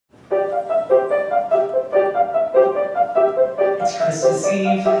Christmas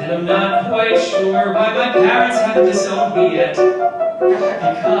Eve, and I'm not quite sure why my parents haven't disowned me yet.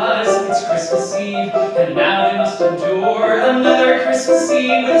 Because it's Christmas Eve, and now they must endure another Christmas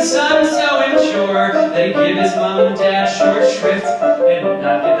Eve with a son so immature that he'd give his mom and dad short shrift and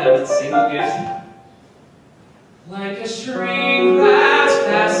not give them a single gift. Like a shrink-wrapped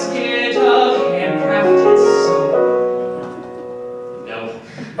basket of handcrafted soap. No,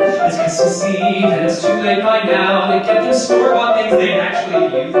 it's Christmas Eve, and it's too late by now to get them store-bought things they actually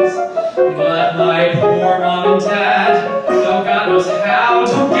use. But my poor mom and dad, though God knows how,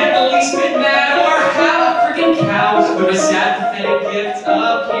 don't get the least bit mad or have a freaking cow when a sad, pathetic gift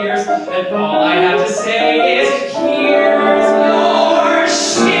appears, and all I have to say is, here's your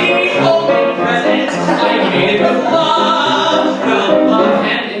shitty homemade present. I made it with love, well, love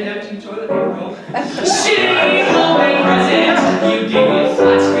and an empty toilet paper roll. Shitty homemade present. You gave me a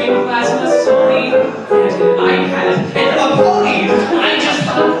flat screen plasma Sony and an iPad and a pony. I just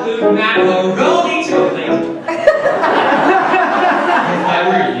glued macaroni to a plate. If I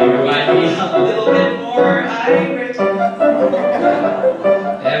were you, I'd be a little bit more irate.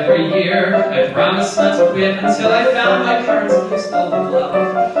 Every year, I promised not to quit until I found my parents' useful love.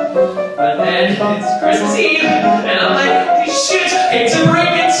 But then it's Christmas Eve, and I'm like, shit, hate to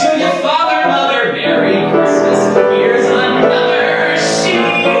break it to you, father, mother, Merry Christmas. Here's another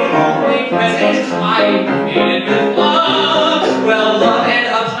shitty homemade present. I made it with love, well, love and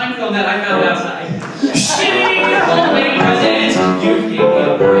a pine cone that I found outside. Shitty homemade present. You gave me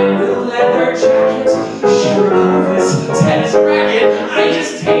a brand new leather jacket, shirt off this tennis racket. I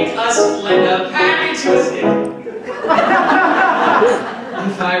just take a Splenda package to a stick.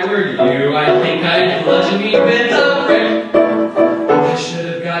 If I were you, I think I'd bludgeon me with a brick. I should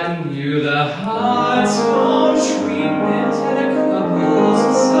have gotten you the hot stone treatment and a couple's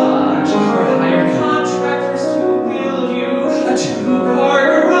massage, or hire contractors to build you a two-car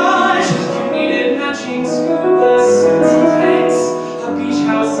garage. You needed matching scuba suits and tanks, a beach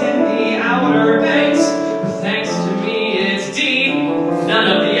house in the Outer Banks. But thanks to me, it's D, none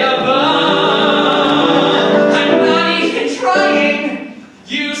of the above. I'm not even trying.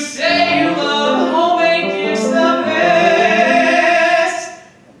 You say you love homemade gifts the best,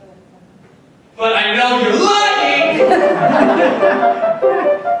 but I know you're lying!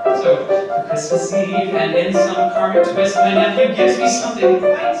 So, for Christmas Eve, and in some karmic twist, my nephew gives me something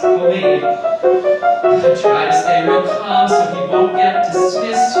quite homemade. I try to stay real calm so he won't get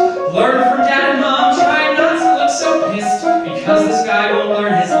dismissed. Learn from dad and mom, try not to look so pissed, because this guy won't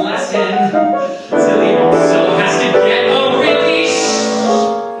learn his lesson till he also has to get a really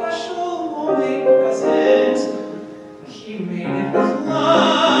special homemade present. He made it with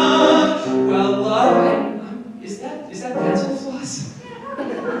love. Well, love and is that dental floss?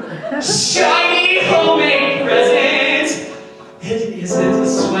 Shiny homemade present. It isn't a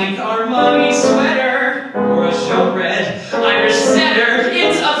swank Armani sweater or a showbread Irish setter.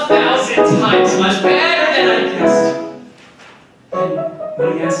 It's 1,000 times much better than I guessed. And when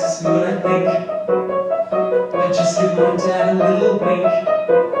he asks me what I think, I just give my dad a little wink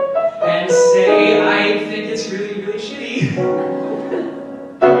and say I think it's really, really shitty.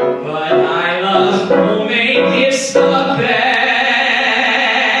 But I love homemade gifts the best.